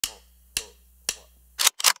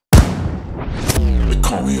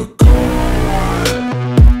call me a god.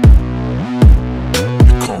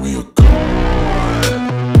 You call me a god.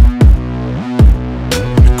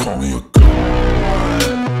 You call me a god.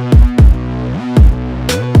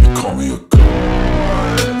 You call me a god.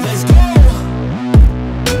 Let's go!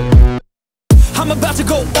 I'm about to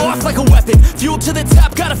go off like a weapon. Fuel to the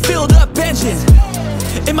top, got a filled up engine.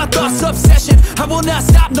 In my thoughts, obsession, I will not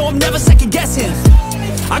stop, no, I'm never second guessing.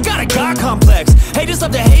 I got a God complex. Haters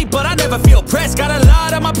love to hate, but I never feel pressed. Got a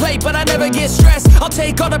lot on my plate, but I never get stressed. I'll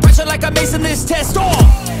take all the pressure like I'm acing this test.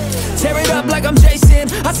 Tear it up like I'm Jason.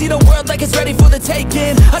 I see the world like it's ready for the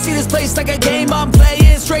taking. I see this place like a game I'm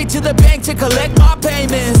playing. Straight to the bank to collect my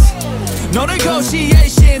payments. No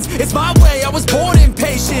negotiations, it's my way, I was born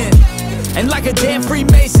impatient. And like a damn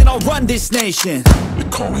Freemason, I'll run this nation. You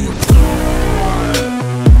call me a god.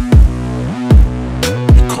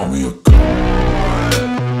 You call me a god.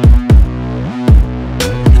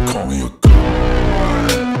 You call me a god.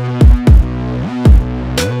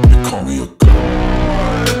 You call me a god.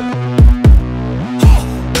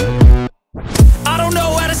 I don't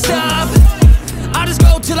know how to stop, I just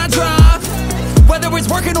go till I drop. Whether it's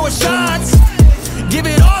working or shots, give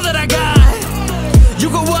it all that I got. You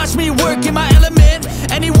can watch me work in my element.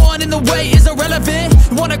 Anyone in the way is irrelevant.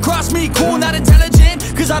 You wanna cross me, cool, not intelligent,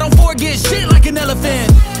 cause I don't forget shit like an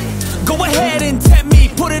elephant. Go ahead and tempt me,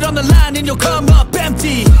 put it on the line and you'll come up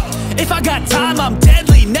empty. If I got time, I'm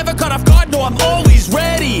deadly. Never caught off guard, no, I'm always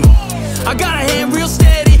ready. I got a hand real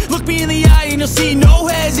steady. Look me in the eye and you'll see no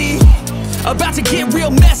hezzy. About to get real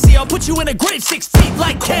messy. I'll put you in a grave 6 feet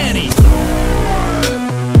like Kenny.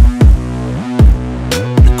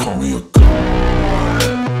 You call me a god.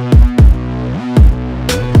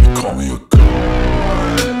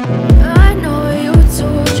 I know you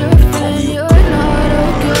told your friend you're not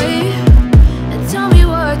okay. And tell me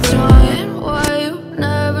what's wrong and why you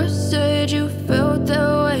never said you felt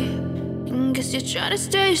that way. And guess you're trying to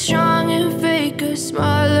stay strong and fake a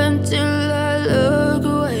smile until I look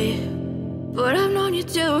away. But I've known you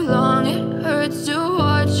too long, it hurts to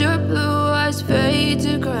watch your blue eyes fade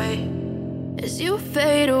to gray as you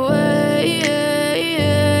fade away.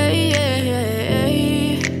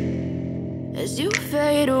 As you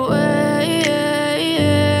fade away.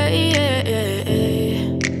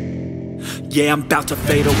 Yeah, I'm about to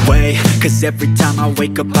fade away, cause every time I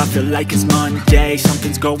wake up I feel like it's Monday.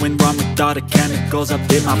 Something's going wrong with all the chemicals up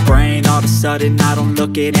in my brain. All of a sudden I don't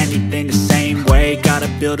look at anything the same way. Got a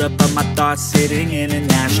buildup of my thoughts sitting in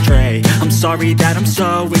an ashtray. I'm sorry that I'm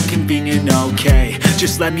so inconvenient, okay.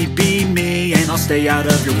 Just let me be me and I'll stay out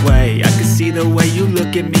of your way. I can see the way you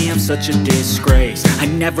look at me, I'm such a disgrace. I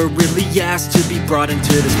never really asked to be brought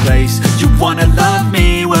into this place. You wanna love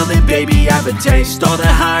me? Well then baby I have a taste. All the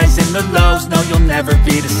highs and the lows, no you'll never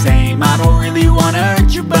be the same. I don't really wanna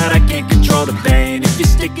hurt you but I can't control the pain. If you're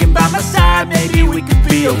sticking by my side maybe we could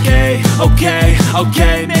be okay.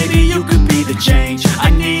 Okay, maybe you could be the change I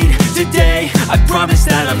need today. I promise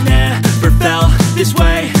that I've never felt this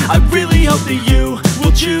way. I really hope that you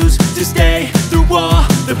will choose to stay through all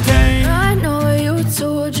the pain. I know you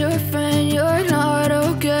told your friend you're not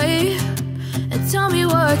okay. And tell me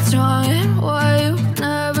what's wrong and why you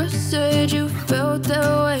never said you felt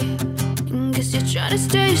that way. And guess you're trying to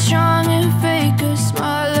stay strong and fake a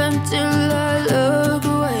smile until I look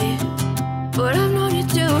away. But I've known you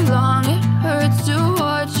too long, it hurts to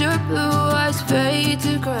watch your blue eyes fade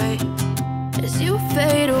to gray as you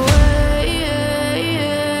fade away.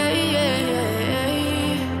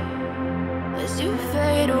 As you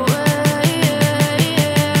fade away.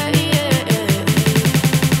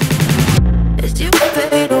 As you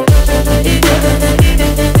fade away.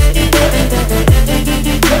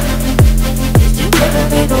 As you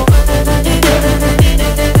fade away.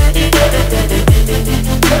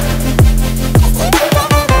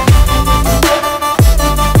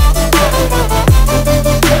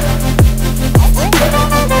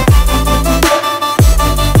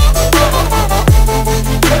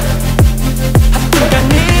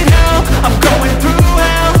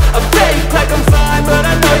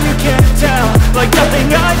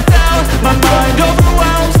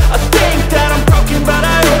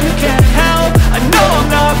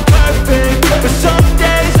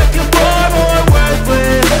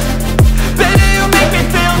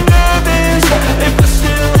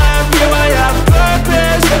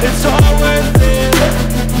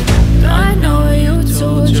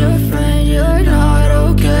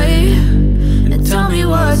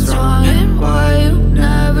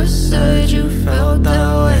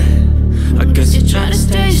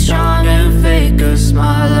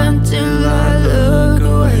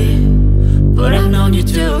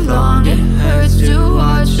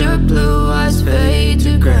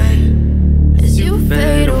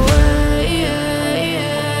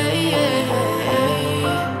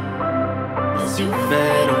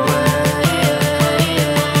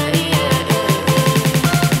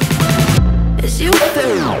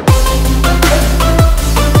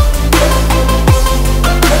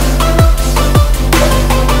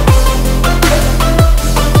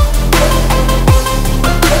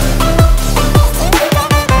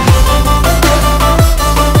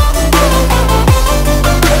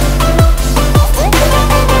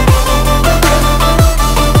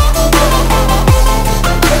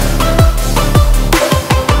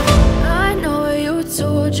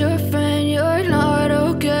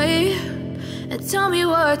 tell me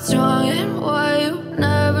what's wrong and why you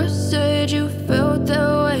never said you felt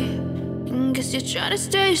that way. Guess you're trying to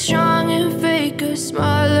stay strong and fake a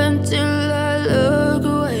smile until I look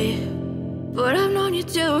away. But I've known you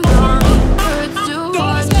too long, it hurts to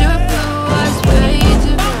watch your blue eyes fade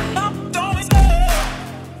to gray.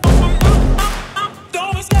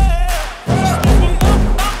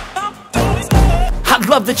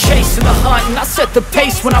 I love the chase and the hunt, and I set the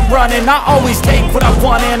pace when I'm running. I always take what I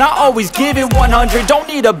want and I always give it 100. Don't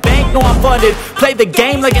need a bank, no I'm funded. Play the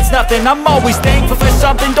game like it's nothing. I'm always thankful for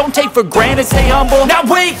something. Don't take for granted, stay humble. Now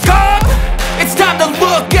wake up! It's time to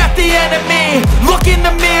look at the enemy. Look in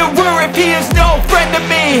the mirror if he is no friend to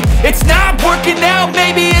me. It's not working out,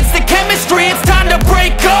 maybe it's the chemistry. It's time to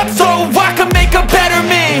break up so I can make a better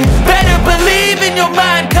me. Better believe in your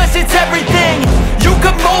mind, cause it's everything. You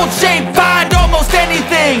can mold, shape, find almost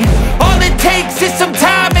anything. All it takes is some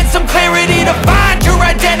time and some clarity to find your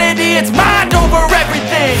identity. It's mind over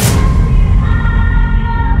everything.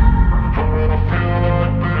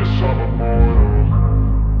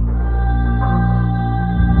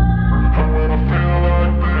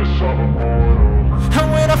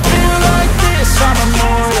 I'm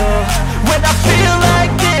immortal. When I feel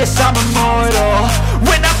like this, I'm immortal.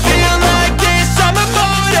 When I feel like this, I'm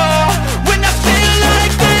immortal. When I feel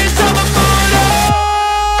like this, I'm immortal.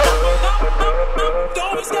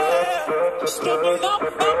 Don't be scared. Just open up.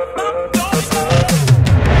 Don't be scared.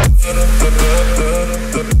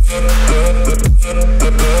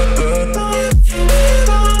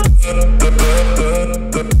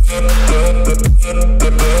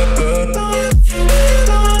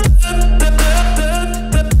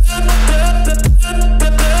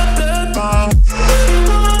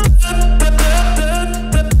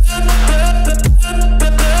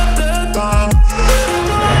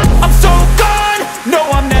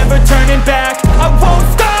 Back. I won't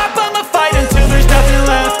stop, I'ma fight until there's nothing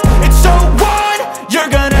left. It's so on, you're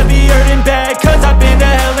gonna be hurting bad, cause I've been to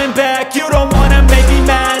hell and back. You don't wanna make me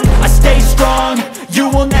mad, I stay strong, you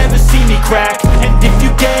will never see me crack. And if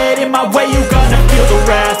you get in my way, you're gonna feel the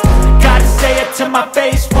wrath. Gotta say it to my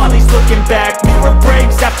face while he's looking back. Mirror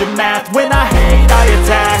breaks after math, when I hate I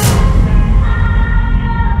attack.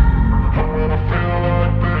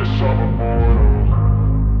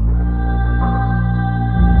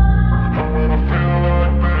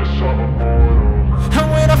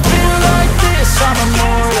 I'm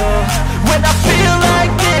immortal. When I feel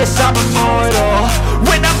like this, I'm immortal.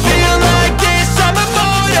 When I feel like this, I'm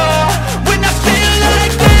immortal. When I feel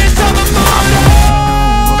like this, I'm immortal.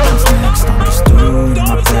 What's next? I'm just doing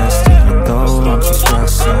my best, even though I'm so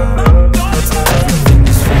stressed out. Everything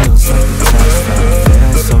just feels like a test that I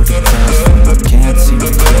fail, so depressed when I can't seem to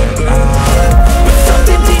get out. But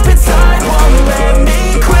something deep inside won't let me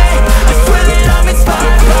quit. I swear that I'm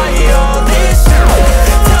inspired by all this shit.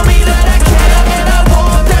 Tell me that I can.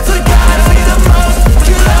 That's what guides me the most.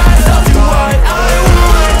 Till I'll do what I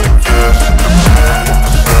want.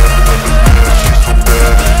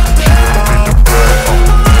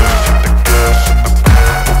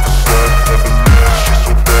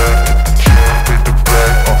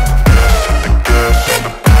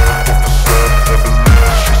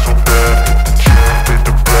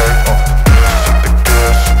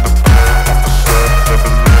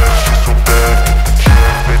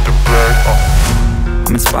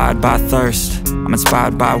 I'm inspired by thirst, I'm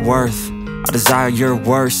inspired by worth. I desire your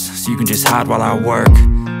worst, so you can just hide while I work.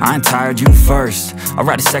 I ain't tired, you first. I'll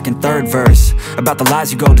write a second, third verse about the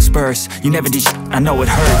lies you go disperse. You never did shit, I know it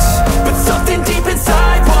hurts. But something deep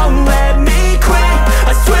inside won't let